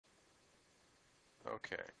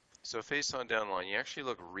Okay. So face on down line, you actually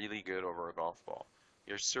look really good over a golf ball.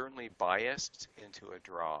 You're certainly biased into a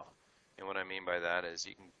draw. And what I mean by that is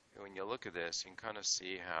you can, when you look at this, you can kind of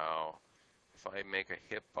see how if I make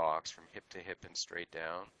a hip box from hip to hip and straight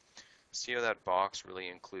down, see how that box really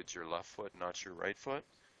includes your left foot, not your right foot?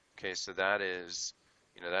 Okay, so that is,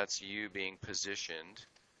 that's you being positioned,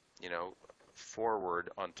 you know, forward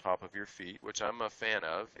on top of your feet, which I'm a fan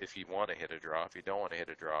of if you want to hit a draw. If you don't want to hit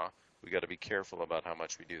a draw, we got to be careful about how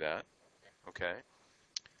much we do that. Okay,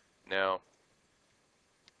 now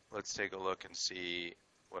let's take a look and see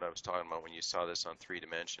what I was talking about when you saw this on 3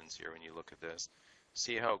 dimensions here. When you look at this,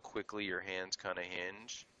 see how quickly your hands kind of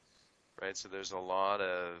hinge, right? So there's a lot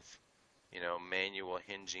of, manual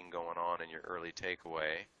hinging going on in your early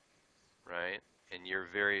takeaway, right? And you're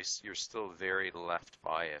still very left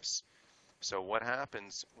bias. So what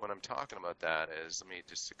happens when I'm talking about that is, let me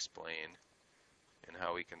just explain and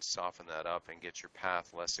how we can soften that up and get your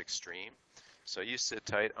path less extreme. So you sit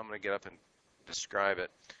tight. I'm going to get up and describe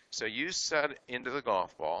it. So you set into the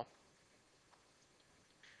golf ball,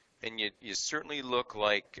 and you certainly look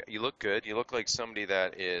like, you look good. You look like somebody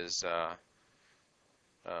that is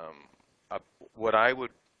what I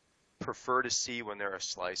would prefer to see when they're a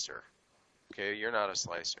slicer. Okay, you're not a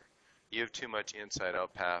slicer. You have too much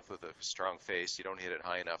inside-out path with a strong face. You don't hit it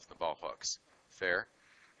high enough, and the ball hooks. Fair?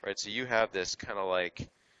 Right, so you have this kind of like,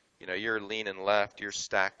 you're leaning left, you're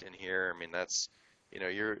stacked in here. I mean, that's,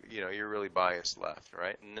 you're really biased left,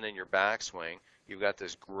 right? And then in your backswing, you've got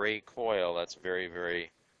this great coil that's very,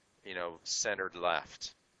 very, centered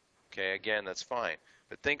left. Okay, again, that's fine.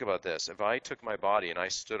 But think about this. If I took my body and I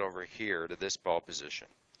stood over here to this ball position,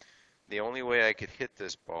 the only way I could hit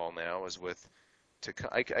this ball now is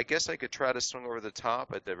I guess I could try to swing over the top,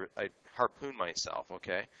 but I'd harpoon myself,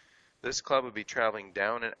 okay? This club would be traveling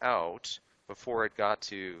down and out before it got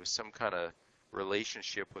to some kind of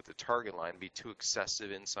relationship with the target line. It'd be too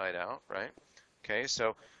excessive inside out, right? Okay,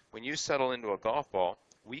 so when you settle into a golf ball,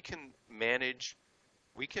 we can manage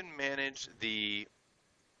the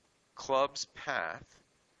club's path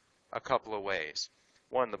a couple of ways.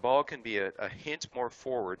 One, the ball can be a hint more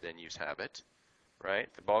forward than you have it,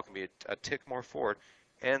 right? The ball can be a tick more forward,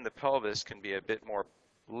 and the pelvis can be a bit more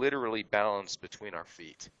literally balanced between our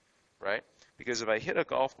feet, right? Because if I hit a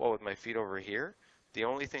golf ball with my feet over here, the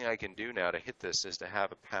only thing I can do now to hit this is to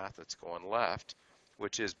have a path that's going left,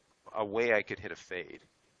 which is a way I could hit a fade,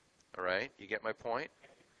 all right? You get my point?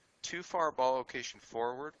 Too far ball location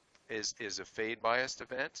forward is a fade biased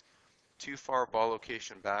event. Too far ball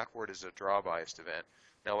location backward is a draw biased event.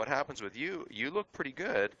 Now what happens with you look pretty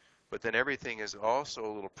good, but then everything is also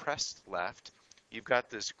a little pressed left. You've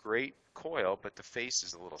got this great coil, but the face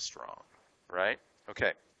is a little strong, right?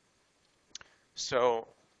 Okay. So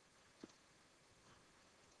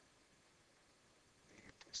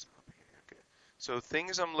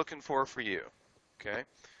things I'm looking for you, okay?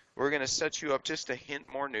 We're going to set you up just a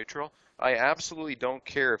hint more neutral. I absolutely don't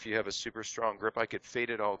care if you have a super strong grip. I could fade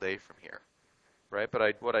it all day from here, right?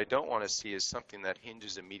 But what I don't want to see is something that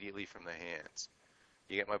hinges immediately from the hands.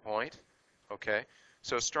 You get my point? Okay.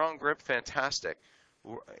 So strong grip, fantastic.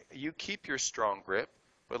 You keep your strong grip,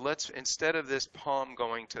 but let's, instead of this palm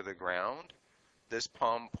going to the ground, this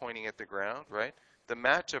palm pointing at the ground, right? The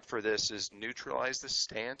matchup for this is neutralize the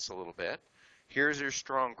stance a little bit. Here's your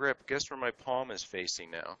strong grip. Guess where my palm is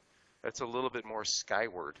facing now? That's a little bit more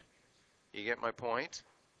skyward. You get my point?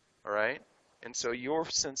 All right? And so your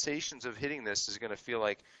sensations of hitting this is going to feel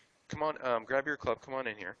like, come on, grab your club, come on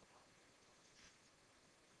in here.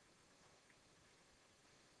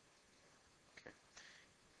 Okay.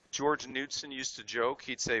 George Knudson used to joke,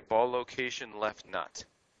 he'd say ball location left nut.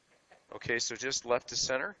 Okay, so just left to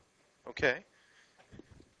center. Okay.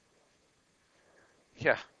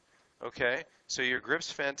 Yeah. Okay, so your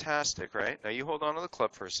grip's fantastic, right? Now you hold on to the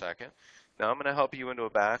club for a second. Now I'm going to help you into a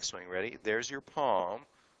backswing. Ready? There's your palm.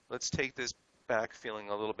 Let's take this back feeling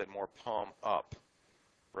a little bit more palm up,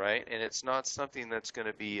 right? And it's not something that's going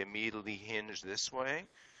to be immediately hinged this way.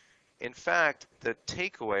 In fact, the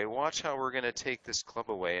takeaway, watch how we're going to take this club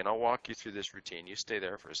away, and I'll walk you through this routine. You stay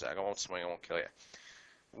there for a sec. I won't swing. I won't kill you.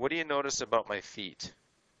 What do you notice about my feet?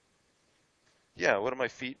 Yeah, what are my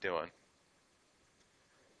feet doing?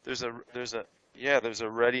 There's a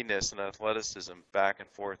readiness and athleticism back and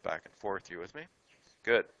forth. You with me?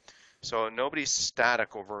 Good. So nobody's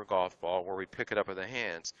static over a golf ball where we pick it up with the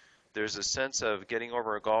hands. There's a sense of getting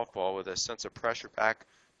over a golf ball with a sense of pressure back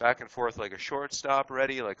and forth, like a shortstop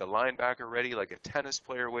ready, like a linebacker ready, like a tennis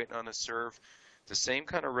player waiting on a serve. The same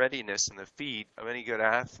kind of readiness in the feet of any good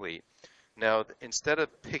athlete. Now, instead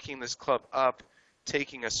of picking this club up,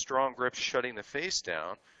 taking a strong grip, shutting the face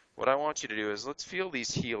down, what I want you to do is let's feel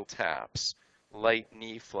these heel taps, light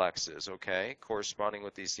knee flexes, okay, corresponding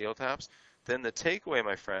with these heel taps. Then the takeaway,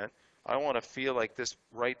 my friend, I want to feel like this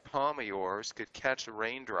right palm of yours could catch a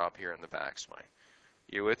raindrop here in the backswing.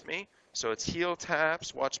 You with me? So it's heel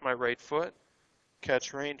taps, watch my right foot,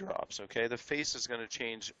 catch raindrops, okay? The face is going to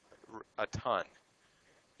change a ton.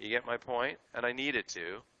 You get my point? And I need it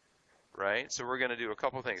to, right? So we're going to do a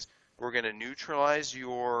couple things. We're going to neutralize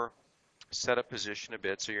your setup position a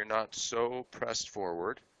bit so you're not so pressed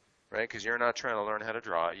forward, right? Because you're not trying to learn how to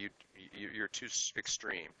draw. You're too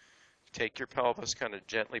extreme. Take your pelvis, kind of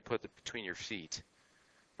gently put it between your feet,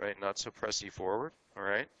 right? Not so pressy forward, all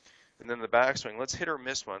right? And then the backswing, let's hit or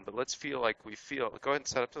miss one, but let's feel like we feel. Go ahead and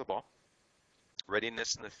set up to the ball.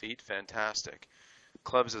 Readiness in the feet, fantastic.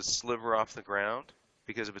 Club's a sliver off the ground,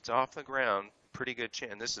 because if it's off the ground, pretty good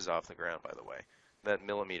chance. This is off the ground, by the way. That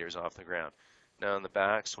millimeter's off the ground. Now in the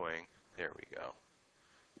backswing, there we go.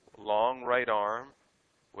 Long right arm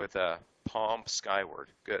with a palm skyward.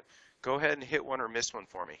 Good. Go ahead and hit one or miss one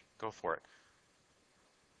for me. Go for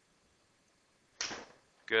it.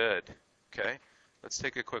 Good. Okay. Let's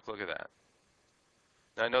take a quick look at that.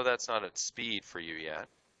 Now I know that's not at speed for you yet.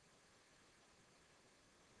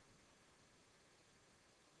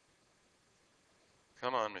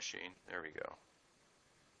 Come on, machine. There we go.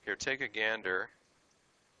 Here, take a gander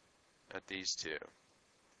at these two.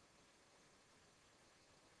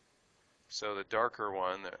 So the darker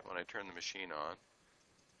one, that when I turn the machine on,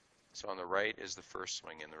 so on the right is the first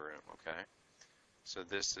swing in the room, okay? So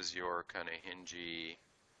this is your kind of hingy,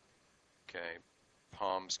 okay,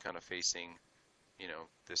 palms kind of facing, you know,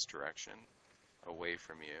 this direction, away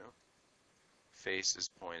from you. Face is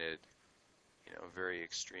pointed, you know, very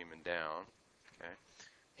extreme and down, okay?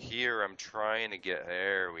 Here I'm trying to get,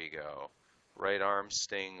 there we go. Right arm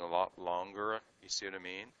staying a lot longer, you see what I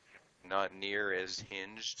mean? Not near as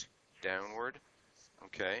hinged downward.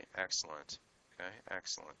 Okay, excellent. Okay,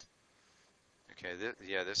 excellent. Okay,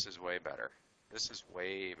 yeah, this is way better. This is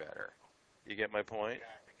way better. You get my point?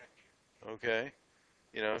 Okay.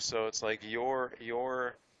 You know, so it's like you're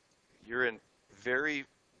in very,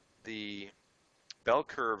 the bell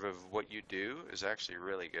curve of what you do is actually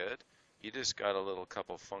really good. You just got a little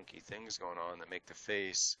couple funky things going on that make the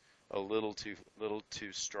face a little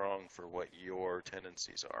too strong for what your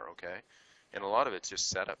tendencies are, okay? And a lot of it's just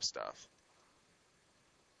setup stuff.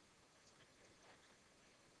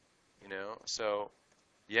 You know, so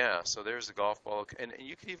yeah, so there's the golf ball, and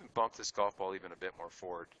you could even bump this golf ball even a bit more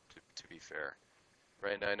forward to be fair.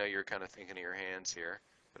 Right now I know you're kind of thinking of your hands here,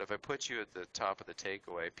 but if I put you at the top of the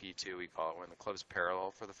takeaway, P2 we call it, when the club's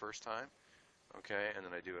parallel for the first time, okay, and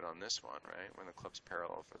then I do it on this one, right, when the club's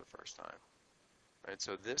parallel for the first time. Right,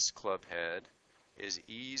 so this club head is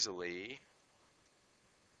easily,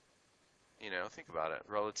 you know, think about it,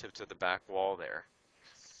 relative to the back wall there.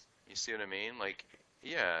 You see what I mean? Like,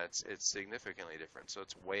 yeah, it's significantly different. So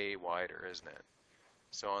it's way wider, isn't it?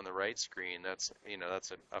 So on the right screen, that's, you know,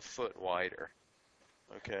 that's a foot wider.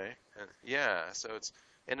 Okay. And yeah, so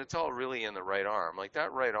it's all really in the right arm. Like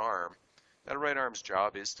that right arm's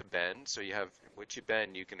job is to bend. So you have, what you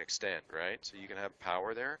bend, you can extend, right? So you can have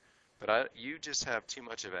power there. But you just have too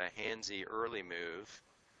much of a handsy early move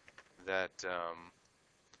that,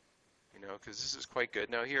 you know, because this is quite good.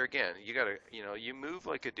 Now here again, you gotta, you know, you move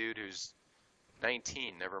like a dude who's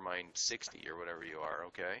 19, never mind 60 or whatever you are,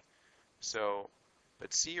 okay? So,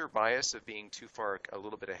 but see your bias of being too far a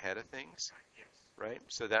little bit ahead of things, right?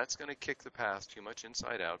 So that's going to kick the path too much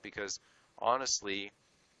inside out because honestly,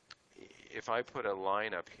 if I put a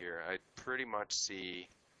line up here, I'd pretty much see,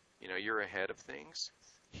 you know, you're ahead of things.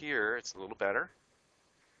 Here, it's a little better,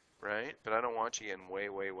 right? But I don't want you getting way,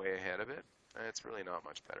 way, way ahead of it. It's really not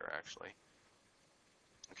much better, actually.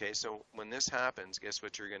 Okay, so when this happens, guess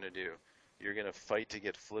what you're going to do? You're going to fight to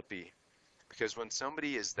get flippy. Because when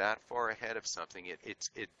somebody is that far ahead of something,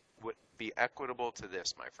 it would be equitable to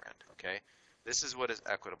this, my friend, okay? This is what is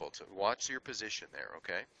equitable to. Watch your position there,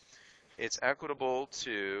 okay? It's equitable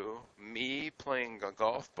to me playing a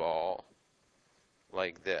golf ball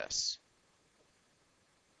like this,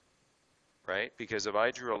 right? Because if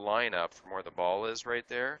I drew a line up from where the ball is right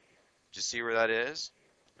there, do you see where that is?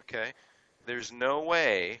 Okay? There's no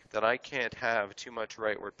way that I can't have too much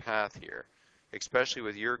rightward path here, especially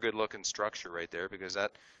with your good looking structure right there, because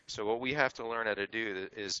that, so what we have to learn how to do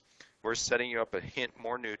is we're setting you up a hint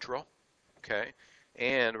more neutral, okay?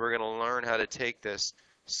 And we're going to learn how to take this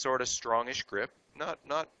sort of strongish grip,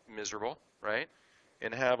 not miserable, right?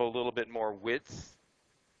 And have a little bit more width,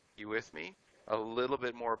 you with me? A little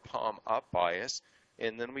bit more palm up bias,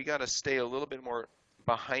 and then we got to stay a little bit more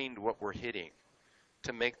behind what we're hitting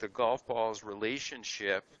to make the golf ball's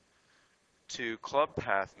relationship to club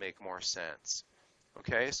path make more sense?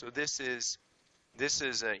 Okay, so this is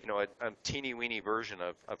a a teeny weeny version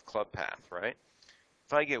of club path, right?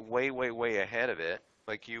 If I get way ahead of it,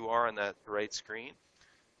 like you are on that right screen,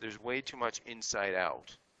 there's way too much inside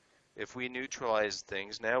out. If we neutralize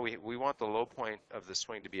things, now we want the low point of the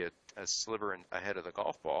swing to be a sliver ahead of the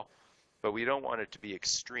golf ball, but we don't want it to be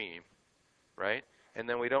extreme, right? And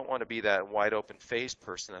then we don't want to be that wide open face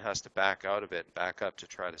person that has to back out of it and back up to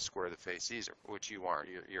try to square the face either, which you aren't.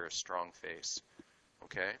 You're a strong face,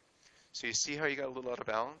 okay? So you see how you got a little out of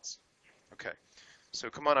balance? Okay, so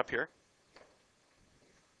come on up here.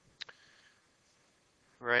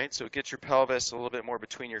 Right, so get your pelvis a little bit more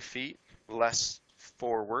between your feet, less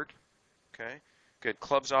forward. Okay, good.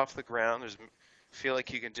 Clubs off the ground. Feel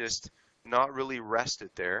like you can just not really rest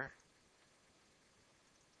it there.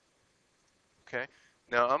 Okay.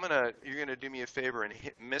 Now you're gonna do me a favor and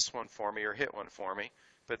miss one for me or hit one for me.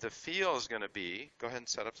 But the feel is gonna be, go ahead and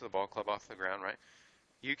set up to the ball, club off the ground, right?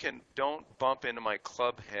 Don't bump into my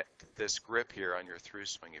club hit, this grip here on your through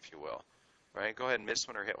swing, if you will. Right? Go ahead and miss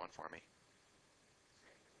one or hit one for me.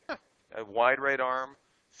 Yeah. A wide right arm,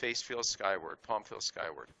 face feels skyward, palm feels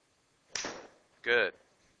skyward. Good.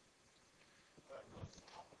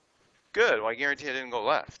 Good. Well, I guarantee I didn't go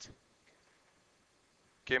left.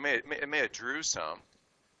 Okay, it may have drew some.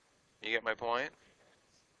 You get my point?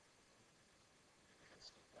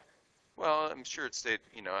 Well, I'm sure it stayed,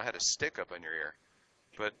 I had a stick up on your ear.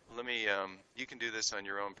 But you can do this on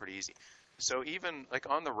your own pretty easy. So even like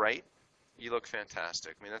on the right, you look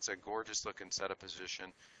fantastic. I mean, that's a gorgeous looking setup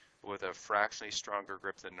position with a fractionally stronger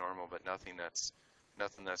grip than normal, but nothing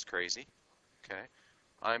that's crazy. Okay.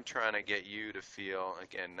 I'm trying to get you to feel,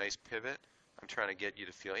 again, nice pivot. I'm trying to get you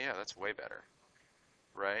to feel, yeah, that's way better.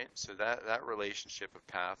 Right? So that relationship of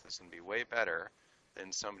path is going to be way better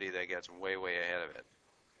than somebody that gets way ahead of it.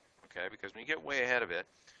 Okay? Because when you get way ahead of it,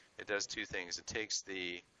 it does two things. It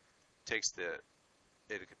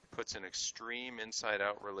puts an extreme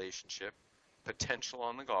inside-out relationship potential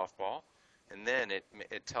on the golf ball, and then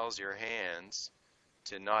it tells your hands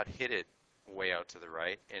to not hit it way out to the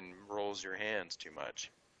right and rolls your hands too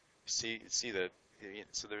much. So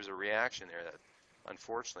there's a reaction there that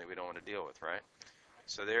unfortunately we don't want to deal with, right?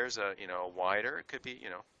 So there's a wider. It could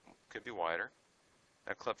be wider.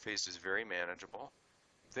 That club face is very manageable,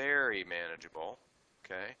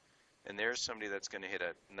 okay? And there's somebody that's going to hit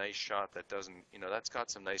a nice shot that doesn't, that's got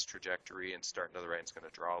some nice trajectory and starting to the right, it's going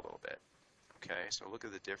to draw a little bit. Okay, so look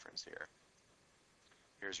at the difference here.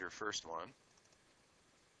 Here's your first one.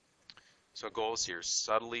 So goals here,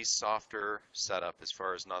 subtly softer setup as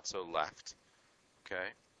far as not so left. Okay,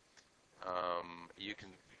 you can,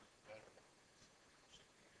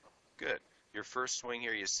 good. Your first swing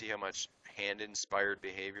here, you see how much hand-inspired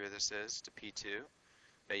behavior this is to P2.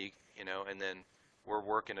 Now and then we're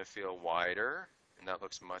working to feel wider, and that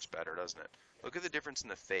looks much better, doesn't it? Look at the difference in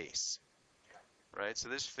the face, right? So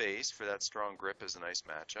this face for that strong grip is a nice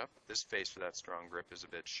matchup. This face for that strong grip is a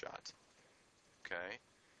bit shut, okay?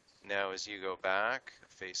 Now as you go back,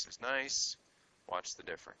 the face is nice. Watch the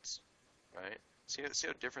difference, right? See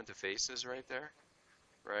how different the face is right there,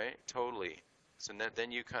 right? Totally. So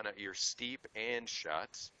then you're steep and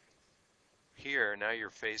shut. Here, now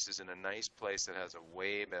your face is in a nice place that has a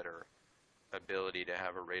way better ability to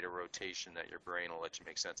have a rate of rotation that your brain will let you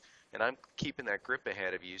make sense. And I'm keeping that grip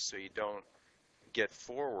ahead of you so you don't get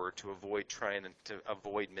forward to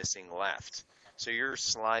avoid missing left. So your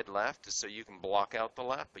slide left is so you can block out the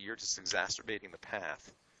left, but you're just exacerbating the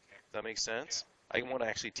path. Does that make sense? I want to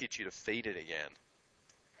actually teach you to fade it again,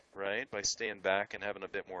 right? By staying back and having a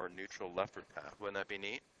bit more neutral leftward path. Wouldn't that be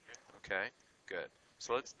neat? Okay, good.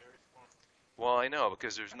 So well, I know,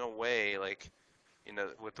 because there's no way,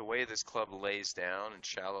 with the way this club lays down and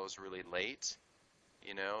shallows really late,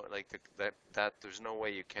 there's no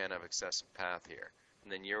way you can have excessive path here.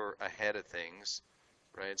 And then you're ahead of things,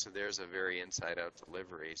 right? So there's a very inside-out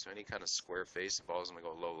delivery. So any kind of square face, the ball's going to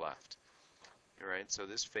go low left, right? So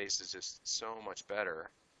this face is just so much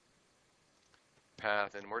better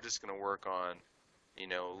path, and we're just going to work on,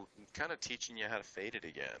 kind of teaching you how to fade it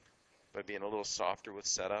again by being a little softer with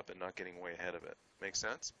setup and not getting way ahead of it. Make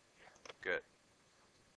sense? Good.